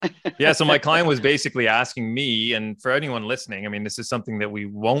Yeah. So my client was basically asking me, and for anyone listening, I mean, this is something that we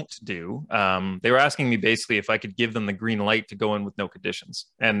won't do. They were asking me basically if I could give them the green light to go in with no conditions.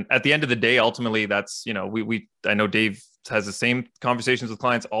 And at the end of the day, ultimately, that's, I know Dave has the same conversations with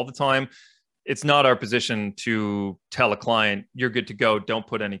clients all the time. It's not our position to tell a client, you're good to go, don't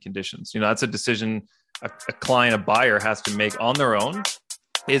put any conditions. That's a decision a client, a buyer has to make on their own.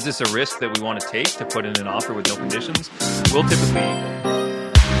 Is this a risk that we want to take to put in an offer with no conditions? We'll typically...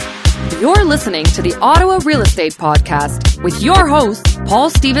 You're listening to the Ottawa Real Estate Podcast with your hosts, Paul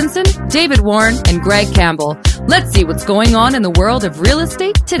Stevenson, David Warren, and Greg Campbell. Let's see what's going on in the world of real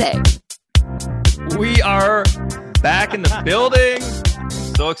estate today. We are back in the building.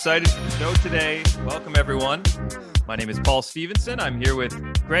 So excited for the show today. Welcome, everyone. My name is Paul Stevenson. I'm here with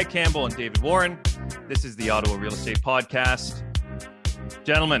Greg Campbell and David Warren. This is the Ottawa Real Estate Podcast.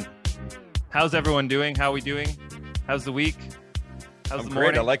 Gentlemen, how's everyone doing? How are we doing? How's the week? How's the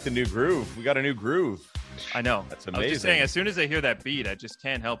morning? Great. I like the new groove. We got a new groove. I know. That's amazing. I was just saying, as soon as I hear that beat, I just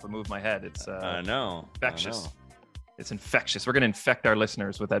can't help but move my head. It's I know. Infectious. It's infectious. We're going to infect our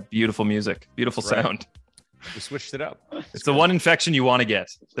listeners with that beautiful music, beautiful That's right. sound. We switched it up. It's the one infection you want to get.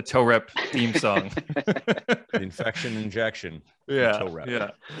 The toe rep theme song. The infection injection. Yeah. Toe rep.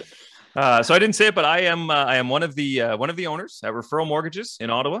 Yeah. So I didn't say it, but I am one of the owners at Referral Mortgages in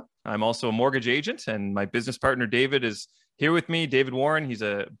Ottawa. I'm also a mortgage agent, and my business partner David is here with me. David Warren, he's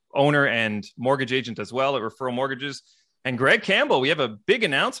a owner and mortgage agent as well at Referral Mortgages. And Greg Campbell, we have a big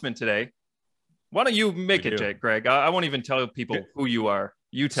announcement today. Why don't you make it, Jake, Greg? I won't even tell people who you are.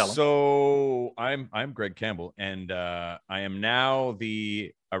 You tell them. So I'm Greg Campbell, and I am now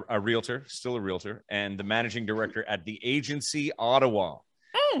a realtor, still a realtor, and the managing director at the agency Ottawa.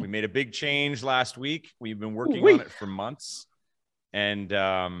 We made a big change last week. We've been working on it for months, and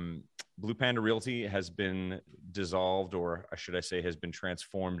Blue Panda Realty has been dissolved, or should I say has been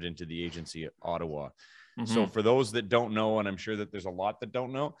transformed into the agency Ottawa. Mm-hmm. So for those that don't know, and I'm sure that there's a lot that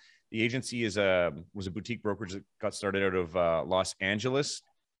don't know, the agency was a boutique brokerage that got started out of Los Angeles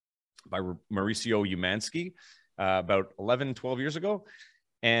by Mauricio Umansky about 11, 12 years ago.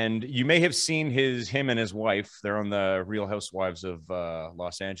 And you may have seen him and his wife. They're on the Real Housewives of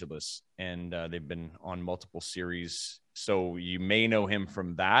Los Angeles, and they've been on multiple series. So you may know him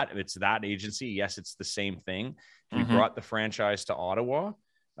from that. It's that agency. Yes, it's the same thing. We brought the franchise to Ottawa.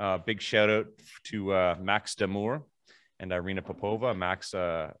 Big shout out to Max Damour and Irina Popova. Max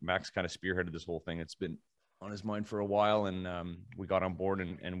kind of spearheaded this whole thing. It's been on his mind for a while, and we got on board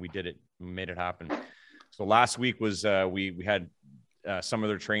and we did it. We made it happen. So last week was we had some of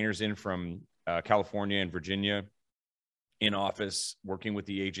their trainers in from California and Virginia in office, working with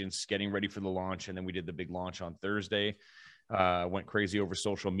the agents, getting ready for the launch. And then we did the big launch on Thursday. Went crazy over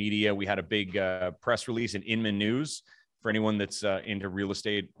social media. We had a big press release in Inman News. For anyone that's into real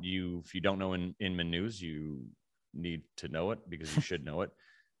estate, if you don't know Inman News, you need to know it because you should know it.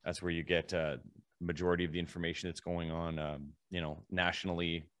 That's where you get majority of the information that's going on,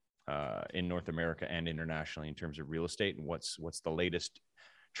 nationally, in North America and internationally in terms of real estate and what's the latest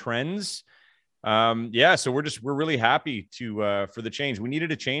trends. So we're really happy for the change. We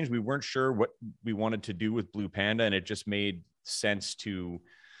needed a change. We weren't sure what we wanted to do with Blue Panda, and it just made sense to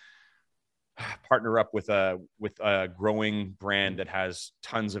partner up with a growing brand that has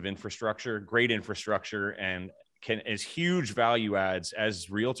tons of infrastructure, great infrastructure, and is huge value adds as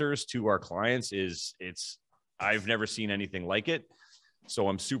realtors to our clients. I've never seen anything like it. So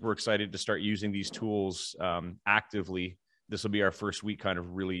I'm super excited to start using these tools actively. This will be our first week kind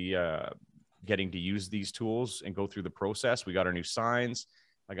of really getting to use these tools and go through the process. We got our new signs.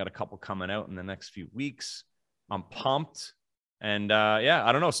 I got a couple coming out in the next few weeks. I'm pumped. And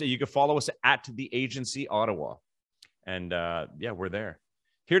I don't know. So you can follow us at the agency Ottawa. And we're there.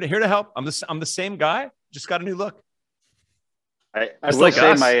 Here to help. I'm the same guy, just got a new look. I will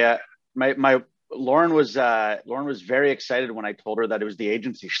say my Lauren was very excited when I told her that it was the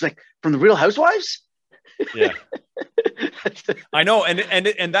agency. She's like, from the Real Housewives? Yeah. I know.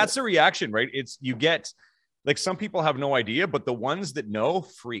 And that's the reaction, right? You get like, some people have no idea, but the ones that know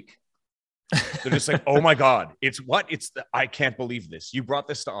freak. They're just like, oh my God, I can't believe this. You brought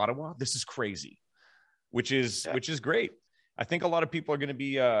this to Ottawa. This is crazy, which is great. I think a lot of people are going to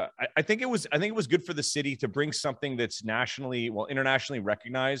be, I think it was good for the city to bring something that's internationally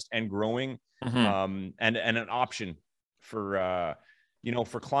recognized and growing, and an option for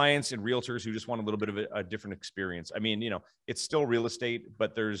clients and realtors who just want a little bit of a different experience. I mean, it's still real estate,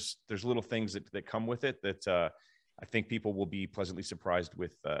 but there's little things that come with it that I think people will be pleasantly surprised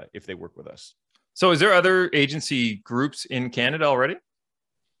with if they work with us. So is there other agency groups in Canada already?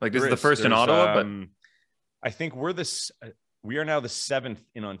 Like this is the first in Ottawa, but I think We are now the 7th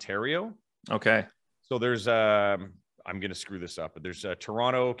in Ontario. Okay. So there's I'm going to screw this up, but there's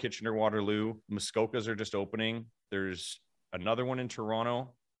Toronto, Kitchener, Waterloo. Muskokas are just opening. There's another one in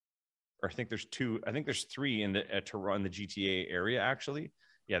Toronto, or I think there's 2. I think there's 3 in the Toronto, in the GTA area, actually.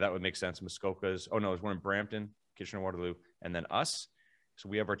 Yeah, that would make sense. Muskokas. Oh, no, there's one in Brampton, Kitchener, Waterloo, and then us. So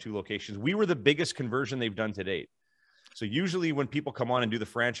we have our 2 locations. We were the biggest conversion they've done to date. So usually when people come on and do the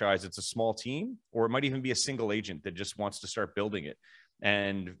franchise, it's a small team, or it might even be a single agent that just wants to start building it.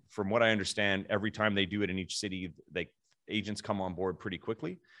 And from what I understand, every time they do it in each city, agents come on board pretty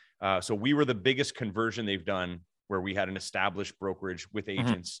quickly. So we were the biggest conversion they've done, where we had an established brokerage with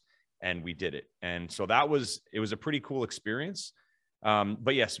agents, and we did it. And so it was a pretty cool experience.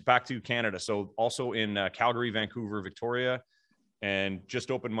 But yes, back to Canada. So also in Calgary, Vancouver, Victoria, and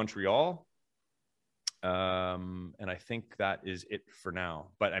just opened Montreal. And I think that is it for now.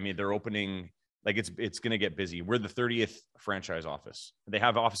 But I mean, they're opening, like it's going to get busy. We're the 30th franchise office. They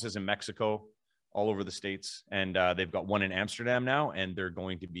have offices in Mexico, all over the States, and they've got one in Amsterdam now, and they're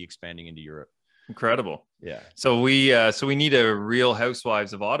going to be expanding into Europe. Incredible. Yeah. So we need a Real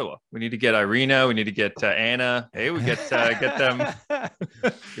Housewives of Ottawa. We need to get Irina. We need to get Anna. Hey, we get them.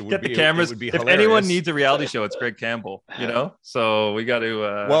 Get the cameras. If anyone needs a reality show, it's Greg Campbell. So we got to.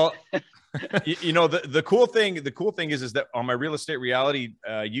 Well, the cool thing is that on my real estate reality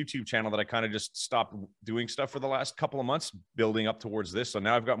YouTube channel that I kind of just stopped doing stuff for the last couple of months, building up towards this. So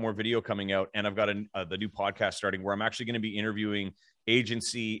now I've got more video coming out, and I've got the new podcast starting where I'm actually going to be interviewing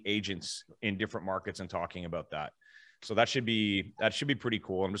agents in different markets and talking about that. So that should be pretty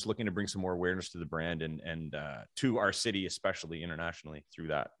cool. I'm just looking to bring some more awareness to the brand and to our city, especially internationally, through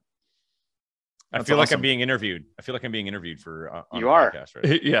that. I feel like I'm being interviewed. For on you are podcast,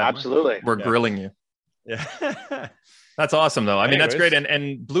 right? Yeah, absolutely. We're grilling you. Yeah. That's awesome, though. I mean, that's great.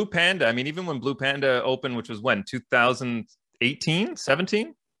 And Blue Panda, I mean, even when Blue Panda opened, which was when, 2018,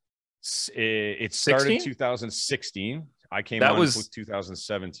 17? It started 2016. I came on with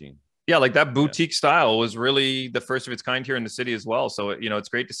 2017. Yeah, like that boutique style was really the first of its kind here in the city as well. So, it's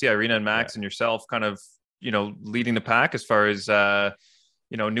great to see Irina and Max and yourself kind of, leading the pack as far as,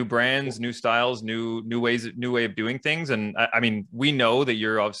 new brands, new styles, new way of doing things. And I mean, we know that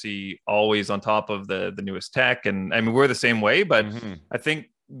you're obviously always on top of the newest tech. And I mean, we're the same way, but I think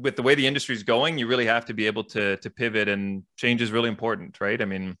with the way the industry is going, you really have to be able to pivot, and change is really important, right? I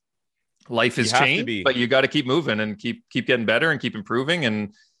mean, life has changed, but you got to keep moving and keep getting better and keep improving.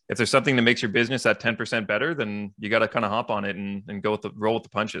 And if there's something that makes your business at 10% better, then you got to kind of hop on it and roll with the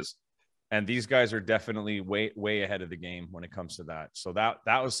punches. And these guys are definitely way ahead of the game when it comes to that. So that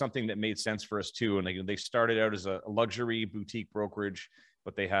was something that made sense for us too. And they started out as a luxury boutique brokerage,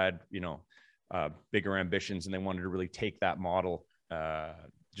 but they had, bigger ambitions, and they wanted to really take that model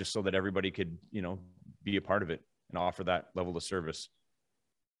just so that everybody could, be a part of it and offer that level of service.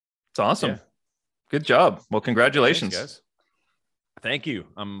 It's awesome. Yeah. Good job. Well, congratulations. Thanks, guys. Thank you.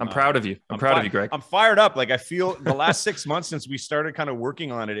 I'm proud of you. I'm proud of you, Greg. I'm fired up. Like, I feel the last 6 months since we started kind of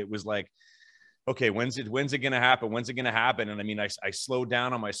working on it, it was like, okay, when's it going to happen? When's it going to happen? And I mean, I slowed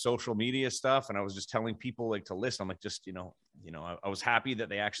down on my social media stuff, and I was just telling people like to listen. I'm like, just, I was happy that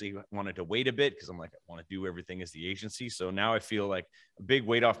they actually wanted to wait a bit, because I'm like, I want to do everything as the agency. So now I feel like a big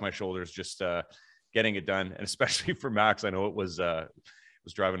weight off my shoulders, just getting it done. And especially for Max, I know it was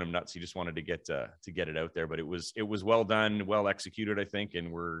driving him nuts. He just wanted to get it out there, but it was well done, well executed, I think.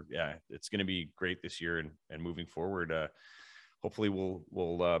 And it's going to be great this year and moving forward. Hopefully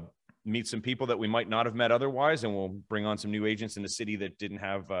we'll meet some people that we might not have met otherwise, and we'll bring on some new agents in the city that didn't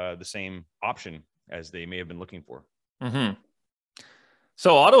have the same option as they may have been looking for. Mm-hmm.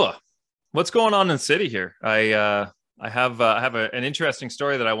 So Ottawa, what's going on in the city here? I have an interesting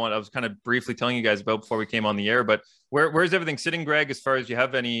story that I was kind of briefly telling you guys about before we came on the air, but where's everything sitting, Greg, as far as you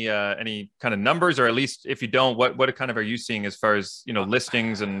have any kind of numbers, or at least if you don't, what kind of are you seeing as far as,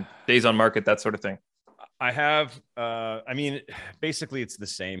 listings and days on market, that sort of thing? I have, I mean, basically it's the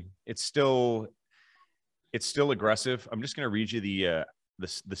same. It's still aggressive. I'm just going to read you the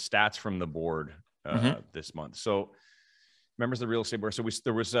stats from the board this month. So members of the real estate board. So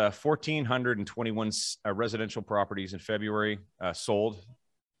there was 1,421 residential properties in February sold,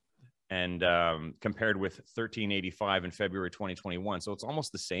 and compared with 1,385 in February 2021. So it's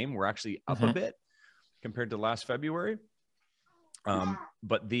almost the same. We're actually up a bit compared to last February.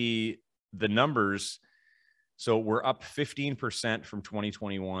 But the numbers, so we're up 15% from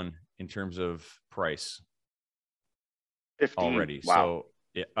 2021 in terms of price 15. Already. Wow. So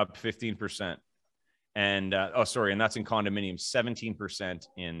yeah, up 15%. And and that's in condominiums, 17%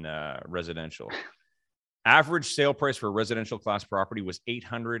 in residential. Average sale price for a residential class property was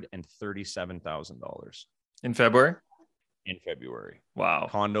 $837,000 in February. in February. Wow.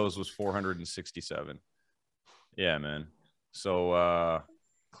 Condos was 467. Yeah, man. So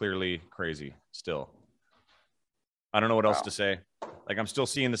clearly crazy still. I don't know what else to say. Like, I'm still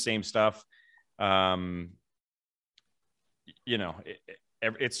seeing the same stuff. You know,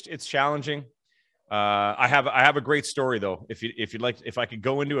 it's challenging. I have a great story though. If I could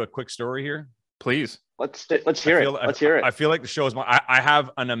go into a quick story here, please. Let's hear it. Let's hear it. I feel like the show is I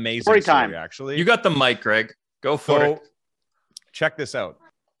have an amazing story actually. You got the mic, Greg. Go for it. Check this out.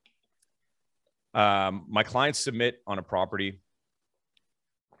 My clients submit on a property,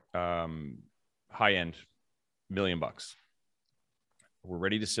 high end, $1 million. We're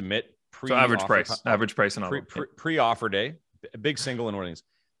ready to submit. So average price and all. Pre-offer day, a big single in Orleans.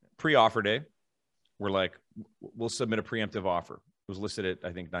 Pre-offer day, we're like, we'll submit a preemptive offer. It was listed at,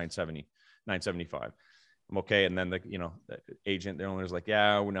 I think, 975. I'm okay. And then the agent, the owner's like,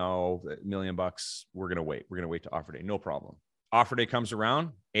 yeah, no, $1 million. We're going to wait. We're going to wait to offer day. No problem. Offer day comes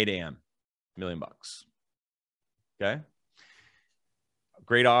around, 8 a.m., $1 million. Okay.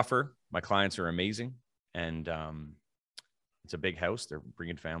 Great offer. My clients are amazing. And, it's a big house. They're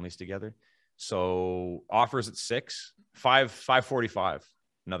bringing families together. So offers at 6, 5:45.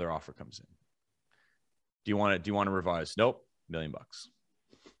 Another offer comes in. Do you want to revise? Nope. $1 million.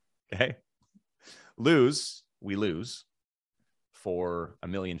 Okay. We lose for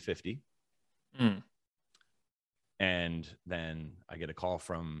 $1,050,000. Mm. And then I get a call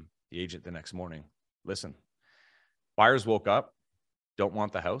from the agent the next morning. Listen, buyers woke up, don't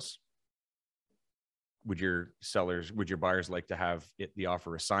want the house. Would your buyers like to have the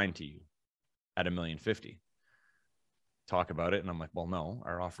offer assigned to you at $1,050,000? Talk about it. And I'm like, well, no,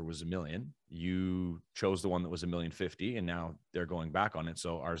 our offer was $1 million. You chose the one that was $1,050,000, and now they're going back on it.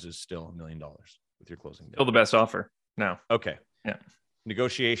 So ours is still $1 million with your closing date. Still the best offer now. Okay. Yeah.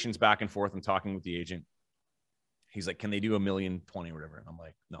 Negotiations back and forth. I'm talking with the agent. He's like, can they do $1,020,000 or whatever? And I'm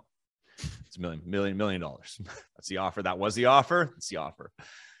like, no, it's $1 million. That's the offer. That was the offer. It's the offer.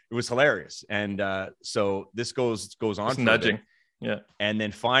 It was hilarious. And so this goes on. Just nudging. Yeah. And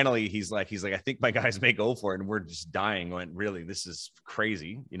then finally he's like, I think my guys may go for it. And we're just dying. Going, really, this is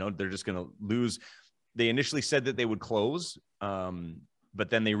crazy. They're just going to lose. They initially said that they would close. But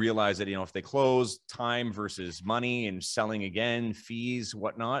then they realized that, if they close, time versus money and selling again, fees,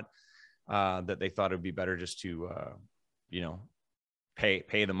 whatnot, that they thought it would be better just to,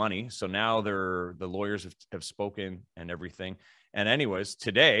 pay the money. So now the lawyers have spoken and everything. And anyways,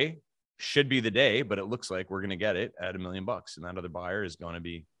 today should be the day, but it looks like we're going to get it at $1 million, and that other buyer is going to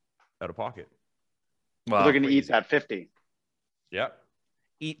be out of pocket. Wow. So they're going to eat that 50. Yep.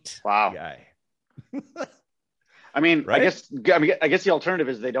 Eat. Wow. Guy. I mean, right? I guess the alternative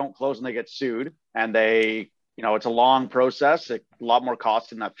is they don't close and they get sued, and it's a long process, a lot more cost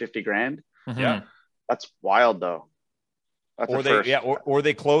than that $50,000. Mm-hmm. Yeah. That's wild though. Or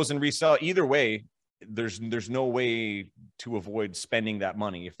they close and resell. Either way, there's no way to avoid spending that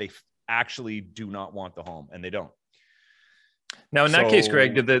money if they actually do not want the home, and they don't. Now, in that case,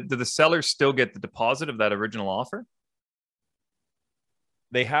 Greg, did the seller still get the deposit of that original offer?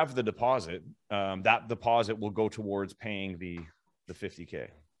 They have the deposit. That deposit will go towards paying the $50,000.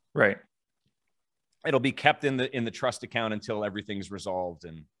 Right. It'll be kept in the trust account until everything's resolved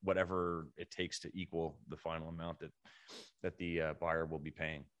and whatever it takes to equal the final amount that the buyer will be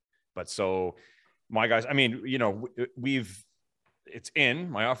paying. But so my guys, I mean, it's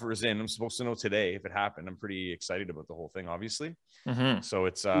in, my offer is in. I'm supposed to know today if it happened. I'm pretty excited about the whole thing, obviously. Mm-hmm. So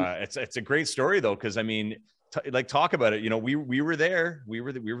it's a great story though. Cause I mean, talk about it. We were there. We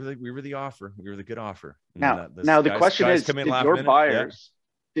were the offer. We were the good offer. Now the question is,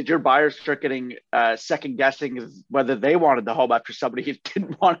 did your buyers start getting second guessing whether they wanted the home after somebody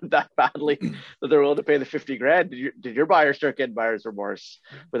didn't want it that badly that they're willing to pay the $50,000? Did your buyers start getting buyer's remorse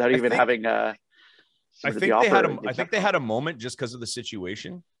without even having I think they had a moment just because of the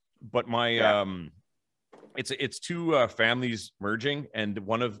situation. But it's two families merging, and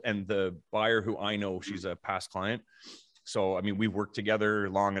the buyer who I know, she's a past client. So, I mean, we worked together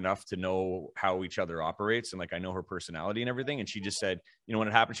long enough to know how each other operates. And like, I know her personality and everything. And she just said, when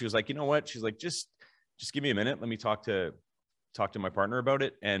it happened, she was like, you know what? She's like, just give me a minute. Let me talk to my partner about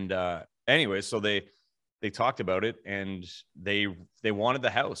it. And anyway, so they talked about it, and they wanted the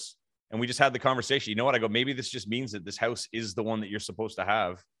house. And we just had the conversation. You know what? I go, maybe this just means that this house is the one that you're supposed to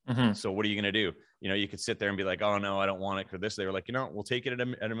have. Mm-hmm. So what are you going to do? You could sit there and be like, oh no, I don't want it for this. They were like, we'll take it at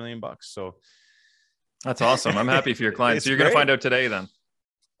 $1 million. So that's awesome. I'm happy for your clients. So you're going to find out today then?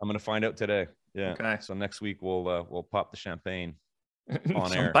 I'm going to find out today. Yeah. Okay. So next week we'll pop the champagne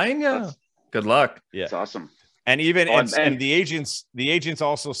on air. Champagne, yeah. Good luck. Yeah. It's awesome. And even and the agents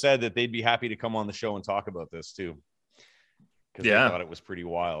also said that they'd be happy to come on the show and talk about this too. because they thought it was pretty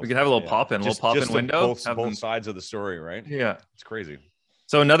wild. We could have a little pop-in window. Both sides of the story, right? Yeah. It's crazy.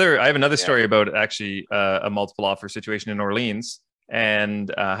 So I have another story about actually a multiple offer situation in Orleans,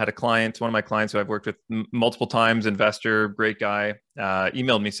 and had a client, one of my clients who I've worked with multiple times, investor, great guy,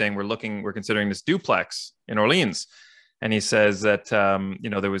 emailed me saying, we're considering this duplex in Orleans. And he says that,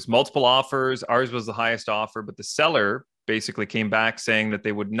 there was multiple offers. Ours was the highest offer, but the seller basically came back saying that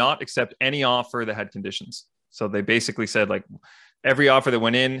they would not accept any offer that had conditions. So they basically said, like, every offer that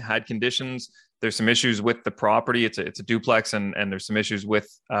went in had conditions. There's some issues with the property. It's a duplex, and there's some issues with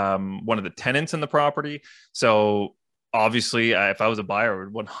one of the tenants in the property. So obviously, if I was a buyer, I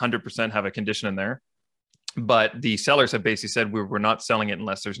would 100% have a condition in there. But the sellers have basically said we're not selling it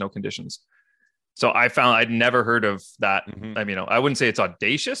unless there's no conditions. So I found I'd never heard of that. Mm-hmm. I mean, I wouldn't say it's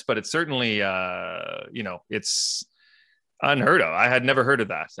audacious, but it's certainly, it's unheard of. I had never heard of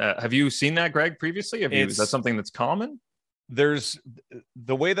that. Have you seen that, Greg, previously? Is that something that's common? There's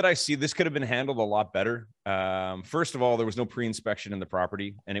the way that I see this could have been handled a lot better. First of all, there was no pre-inspection in the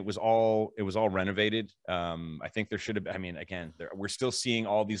property, and it was all renovated. I think there should have. I mean, again, we're still seeing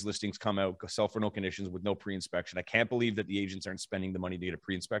all these listings come out, sell for no conditions with no pre-inspection. I can't believe that the agents aren't spending the money to get a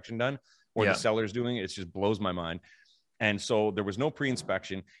pre-inspection done, or the seller's doing it. It just blows my mind. And so there was no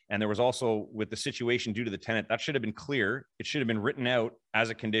pre-inspection, and there was also, with the situation due to the tenant, that should have been clear. It should have been written out as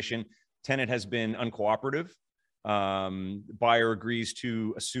a condition. Tenant has been uncooperative. Buyer agrees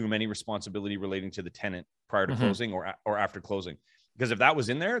to assume any responsibility relating to the tenant prior to closing or after closing. Because if that was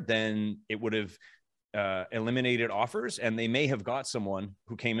in there, then it would have eliminated offers, and they may have got someone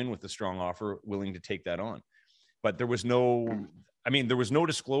who came in with a strong offer willing to take that on. But there was no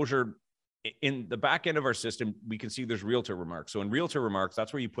disclosure. In the back end of our system, we can see there's realtor remarks. So in realtor remarks,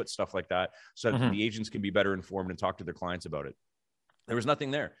 that's where you put stuff like that so that the agents can be better informed and talk to their clients about it. There was nothing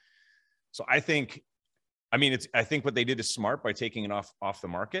there. So I think what they did is smart by taking it off the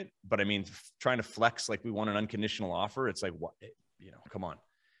market. But I mean, trying to flex like we want an unconditional offer, it's like, what, come on.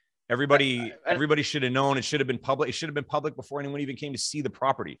 Everybody should have known. It should have been public. It should have been public before anyone even came to see the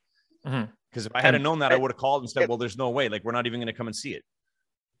property. Because if I hadn't known that, I would have called and said, well, there's no way. Like, we're not even going to come and see it.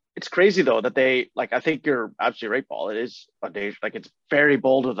 It's crazy though that they, like, I think you're absolutely right, Paul. It is audacious. Like, it's very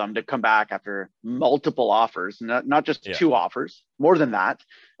bold of them to come back after multiple offers, not just two offers, more than that,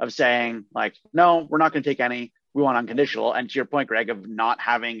 of saying, like, no, we're not going to take any. We want unconditional. And to your point, Greg, of not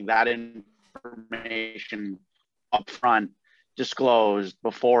having that information upfront disclosed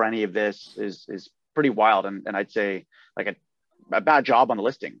before any of this is pretty wild. And I'd say, like, a bad job on the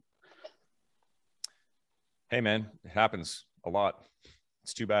listing. Hey man, it happens a lot.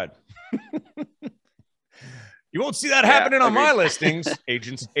 It's too bad. You won't see that happening on my listings.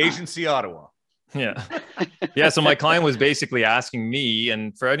 Agency Ottawa. Yeah. Yeah. So my client was basically asking me,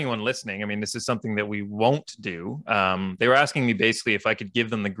 and for anyone listening, I mean, this is something that we won't do. They were asking me basically if I could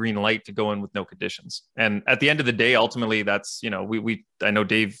give them the green light to go in with no conditions. And at the end of the day, ultimately, that's, I know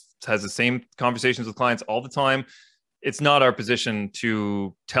Dave has the same conversations with clients all the time. It's not our position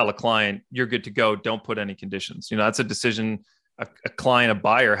to tell a client, you're good to go, don't put any conditions. That's a decision a client, a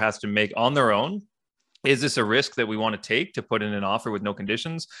buyer has to make on their own. Is this a risk that we want to take to put in an offer with no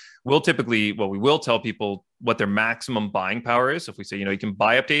conditions? We will tell people what their maximum buying power is. If we say, you can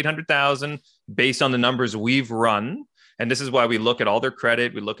buy up to 800,000 based on the numbers we've run. And this is why we look at all their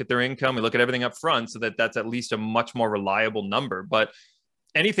credit, we look at their income, we look at everything up front, so that that's at least a much more reliable number. But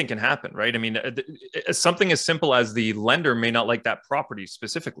anything can happen, right? I mean, something as simple as the lender may not like that property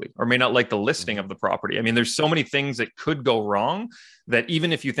specifically, or may not like the listing of the property. I mean, there's so many things that could go wrong that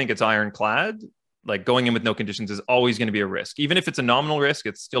even if you think it's ironclad, like, going in with no conditions is always going to be a risk. Even if it's a nominal risk,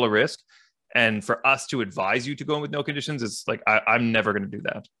 it's still a risk. And for us to advise you to go in with no conditions, it's like, I'm never going to do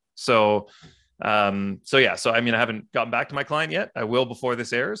that. So I mean, I haven't gotten back to my client yet. I will before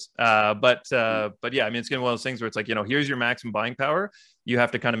this airs. But yeah, I mean, it's going to be one of those things where it's like, here's your maximum buying power. You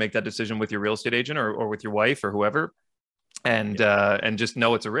have to kind of make that decision with your real estate agent or with your wife or whoever, and just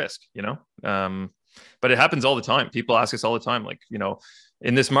know it's a risk, but it happens all the time. People ask us all the time, like,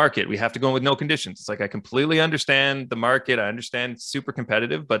 in this market, we have to go in with no conditions. It's like, I completely understand the market. I understand it's super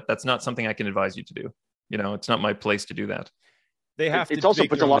competitive, but that's not something I can advise you to do. It's not my place to do that. They have to. It also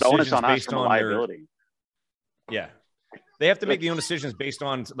puts a lot of onus on us from liability. Yeah. They have to make the own decisions based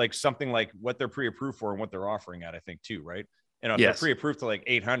on, like, something like what they're pre-approved for and what they're offering at, I think, too, right? If they're pre-approved to like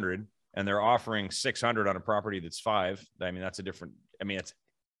 800 and they're offering 600 on a property that's 5, I mean, that's a different, I mean, it's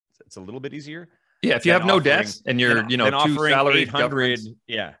a little bit easier. Yeah. If you have no debts and you're, two salaried 800,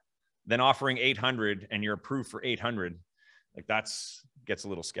 then offering 800 and you're approved for 800, like, gets a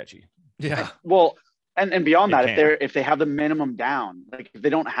little sketchy. Yeah. Well, and beyond that, if they have the minimum down, like, if they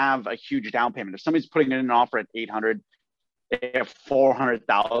don't have a huge down payment, if somebody's putting in an offer at 800, they have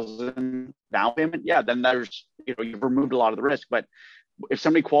 400,000 down payment, yeah, then there's, you've removed a lot of the risk. But if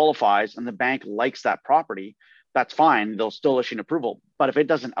somebody qualifies and the bank likes that property, that's fine. They'll still issue an approval. But if it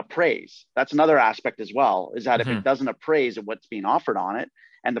doesn't appraise, that's another aspect as well, is that if it doesn't appraise of what's being offered on it,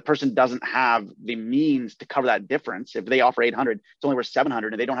 and the person doesn't have the means to cover that difference, if they offer 800, it's only worth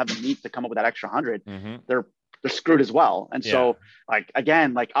 700, and they don't have the means to come up with that extra 100, they're screwed as well. And so, like,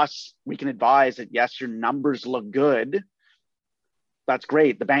 again, like us, we can advise that, yes, your numbers look good. That's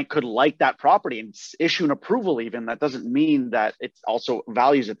great. The bank could like that property and issue an approval even. That doesn't mean that it also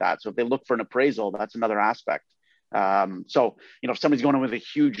values at that. So if they look for an appraisal, that's another aspect. So, if somebody's going in with a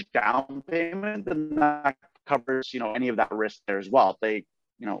huge down payment, then that covers, any of that risk there as well.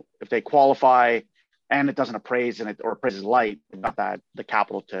 If they qualify and it doesn't appraise or appraises light, not that the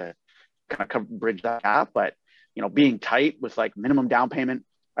capital to kind of bridge that gap. But, being tight with like minimum down payment,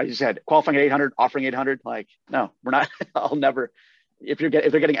 I just said qualifying at 800, offering 800, like, no, we're not, I'll never, if they're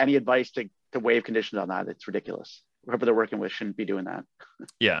getting any advice to waive conditions on that, it's ridiculous. Whoever they're working with shouldn't be doing that.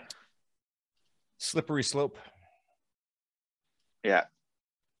 Yeah. Slippery slope. Yeah.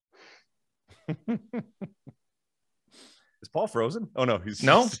 Is Paul frozen? Oh no,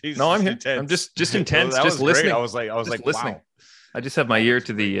 no, I'm here. I'm just intense, just listening. Great. I was like listening. Wow. I just have my ear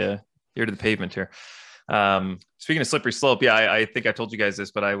to the pavement here. Speaking of slippery slope, yeah, I think I told you guys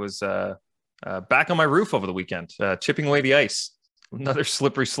this, but I was back on my roof over the weekend, chipping away the ice. Another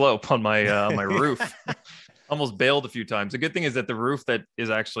slippery slope on my roof. Almost bailed a few times. The good thing is that the roof that is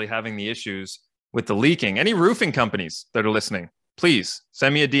actually having the issues with the leaking. Any roofing companies that are listening, please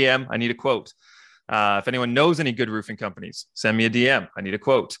send me a DM. I need a quote. If anyone knows any good roofing companies, send me a DM. I need a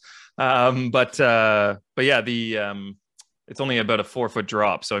quote. But yeah, it's only about a 4-foot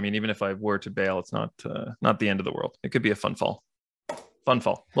drop. So, I mean, even if I were to bail, it's not the end of the world. It could be a fun fall,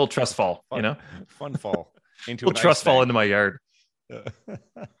 little trust fall, fun fall into a trust fall into my yard.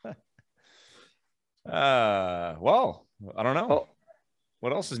 Well, I don't know.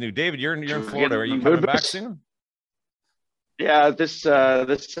 What else is new? David, you're in Florida. Are you coming back soon? Yeah, this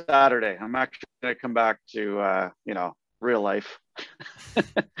Saturday. I'm actually going to come back to real life.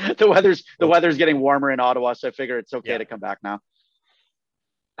 The weather's getting warmer in Ottawa, so I figure it's okay to come back now.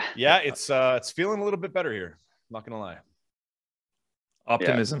 Yeah, it's feeling a little bit better here. I'm not going to lie.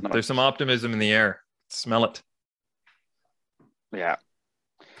 Optimism. There's some optimism in the air. Smell it. Yeah.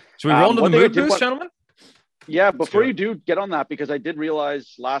 Should we roll into the mood boost, gentlemen? Yeah, before you do, get on that, because I did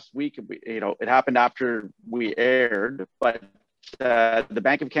realize last week, it happened after we aired, but the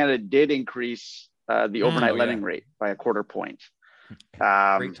Bank of Canada did increase the overnight lending rate by a 1/4 point.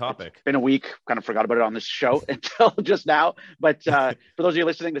 Great topic. It's been a week, kind of forgot about it on this show until just now. But for those of you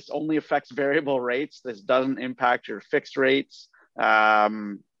listening, this only affects variable rates. This doesn't impact your fixed rates.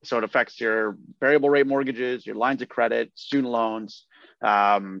 So it affects your variable rate mortgages, your lines of credit, student loans.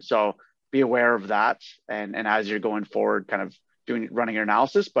 So be aware of that. And as you're going forward, kind of running your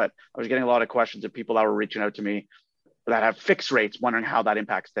analysis. But I was getting a lot of questions of people that were reaching out to me that have fixed rates, wondering how that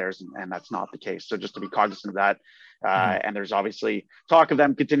impacts theirs. And that's not the case. So just to be cognizant of that. And there's obviously talk of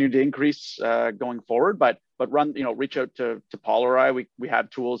them continuing to increase going forward, but reach out to Paul or I. We have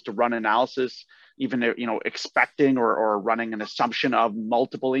tools to run analysis, even expecting or running an assumption of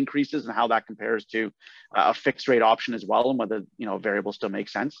multiple increases and how that compares to a fixed rate option as well, and whether variable still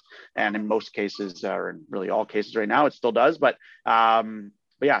makes sense. And in most cases, or in really all cases right now, it still does. But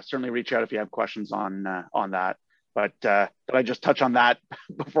yeah, certainly reach out if you have questions on that. But did I just touch on that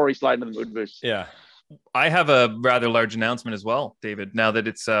before we slide into the mood boost? Yeah. I have a rather large announcement as well, David, now that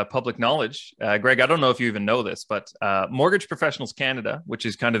it's public knowledge. Greg, I don't know if you even know this, but Mortgage Professionals Canada, which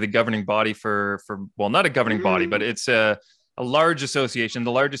is kind of the governing body for not a governing body, but it's a large association,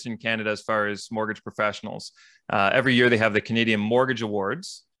 the largest in Canada as far as mortgage professionals. Every year they have the Canadian Mortgage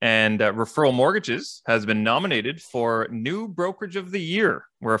Awards, and Referral Mortgages has been nominated for New Brokerage of the Year.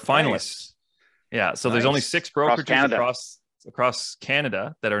 We're a finalist. Nice. Yeah, so there's only 6 brokerages across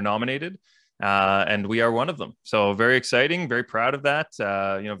Canada that are nominated. And we are one of them. So very exciting, very proud of that.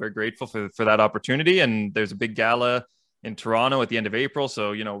 Very grateful for that opportunity. And there's a big gala in Toronto at the end of April.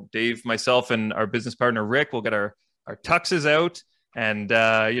 So, Dave, myself, and our business partner, Rick, will get our tuxes out, and,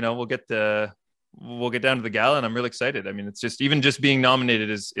 we'll get down to the gala, and I'm really excited. I mean, it's just being nominated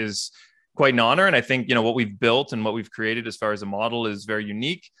is quite an honor. And I think, what we've built and what we've created as far as a model is very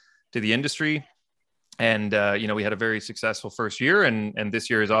unique to the industry. And, we had a very successful first year, and this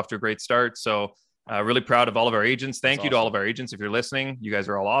year is off to a great start. So really proud of all of our agents. Thank you to all of our agents. If you're listening, you guys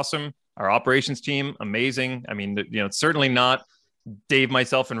are all awesome. Our operations team, amazing. I mean, it's certainly not Dave,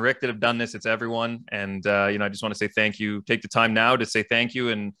 myself, and Rick that have done this. It's everyone. And, I just want to say thank you. Take the time now to say thank you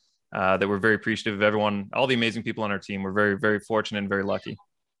and that we're very appreciative of everyone, all the amazing people on our team. We're very, very fortunate and very lucky.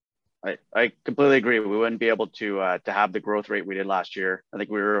 I completely agree. We wouldn't be able to have the growth rate we did last year. I think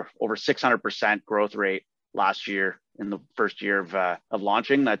we were over 600% growth rate last year in the first year of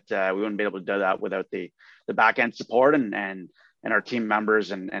launching. That we wouldn't be able to do that without the back end support and our team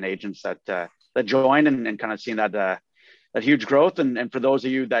members and agents that joined and kind of seeing that huge growth. And for those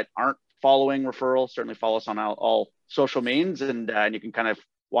of you that aren't following referrals, certainly follow us on all social means, and you can kind of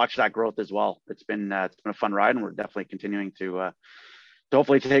watch that growth as well. It's been a fun ride, and we're definitely continuing to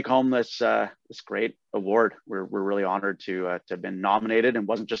hopefully take home this great award. We're really honored to have been nominated, and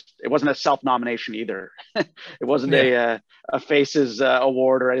it wasn't a self-nomination either. It wasn't a Faces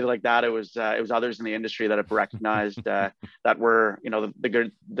award or anything like that. It was others in the industry that have recognized that we're, you know,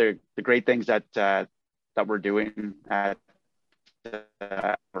 the great things that we're doing at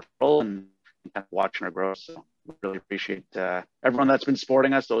referral and kind of watching our growth. So we really appreciate everyone that's been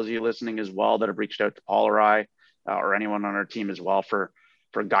supporting us. Those of you listening as well that have reached out to Paul or I or anyone on our team as well for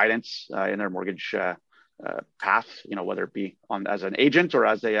guidance in their mortgage path, you know, whether it be as an agent or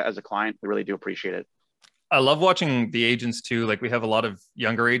as a client. We really do appreciate it. I love watching the agents too. Like, we have a lot of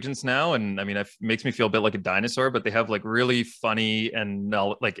younger agents now, and I mean, it makes me feel a bit like a dinosaur, but they have like really funny and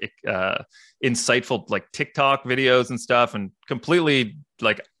like insightful like TikTok videos and stuff, and completely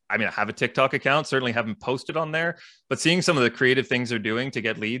like, I mean, I have a TikTok account, certainly haven't posted on there, but seeing some of the creative things they're doing to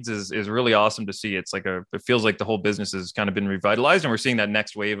get leads is really awesome to see. It's like it feels like the whole business has kind of been revitalized, and we're seeing that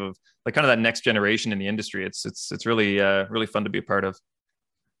next wave of like kind of that next generation in the industry. It's really, really fun to be a part of.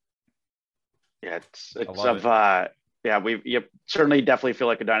 Yeah, we certainly definitely feel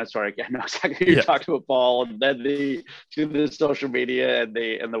like a dinosaur. I know exactly who you're talking about, Paul, and then the social media and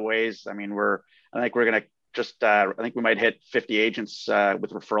the ways. I mean, I think we're gonna just I think we might hit 50 agents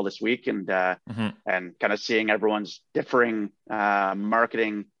with referral this week, and kind of seeing everyone's differing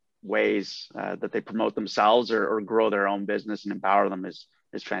marketing ways that they promote themselves or grow their own business and empower them is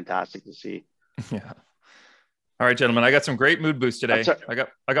fantastic to see. Yeah. All right, gentlemen, I got some great mood boosts today.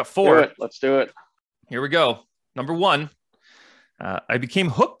 I got 4. Let's do it. Here we go. Number 1, I became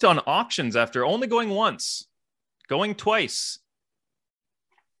hooked on auctions after only going once, going twice.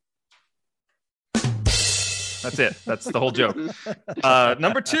 That's it. That's the whole joke.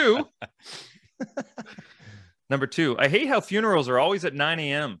 Number 2, I hate how funerals are always at 9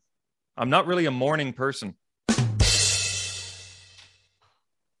 a.m. I'm not really a morning person.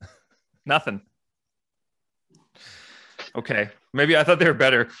 Nothing. Okay, maybe I thought they were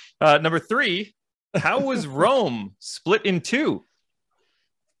better. Number 3, how was Rome split in 2?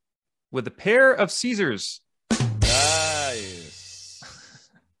 With a pair of Caesars. Nice.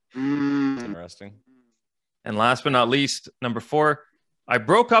 Interesting. And last but not least, number 4, I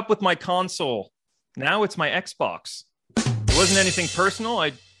broke up with my console. Now it's my Xbox. It wasn't anything personal.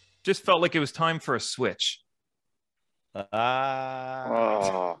 I just felt like it was time for a Switch.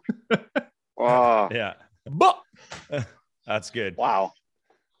 Oh. Yeah. But that's good. Wow.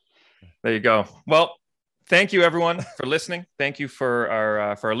 There you go. Well, thank you everyone for listening. Thank you for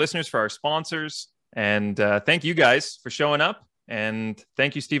our listeners, for our sponsors, and thank you guys for showing up. And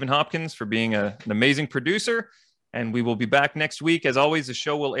thank you, Stephen Hopkins, for being an amazing producer. And we will be back next week. As always, the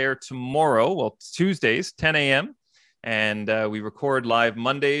show will air tomorrow, well, Tuesdays, 10 a.m. And we record live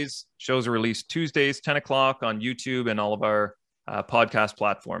Mondays. Shows are released Tuesdays, 10 o'clock on YouTube and all of our podcast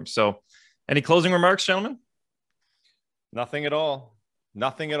platforms. So any closing remarks, gentlemen? Nothing at all.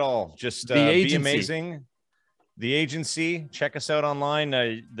 Nothing at all. Just be amazing. The agency. Check us out online.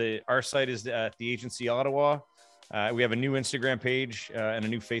 Our site is at The Agency Ottawa. We have a new Instagram page and a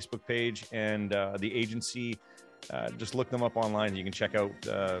new Facebook page, and The Agency. Just look them up online. You can check out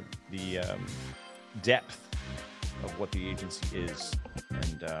the depth of what The Agency is.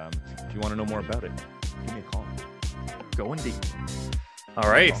 And if you want to know more about it, give me a call. Go indeed. All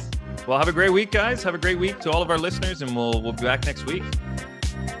right. Well, have a great week, guys. Have a great week to all of our listeners, and we'll be back next week.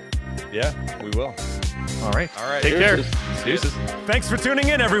 Yeah, we will. All right. Take care. Deuces. Thanks for tuning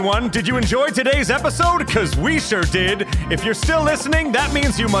in, everyone. Did you enjoy today's episode? Because we sure did. If you're still listening, that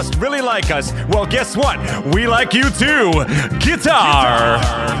means you must really like us. Well, guess what? We like you too. Guitar.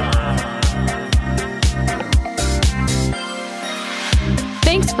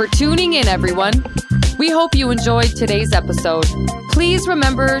 Thanks for tuning in, everyone. We hope you enjoyed today's episode. Please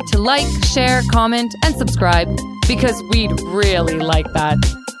remember to like, share, comment, and subscribe, because we'd really like that.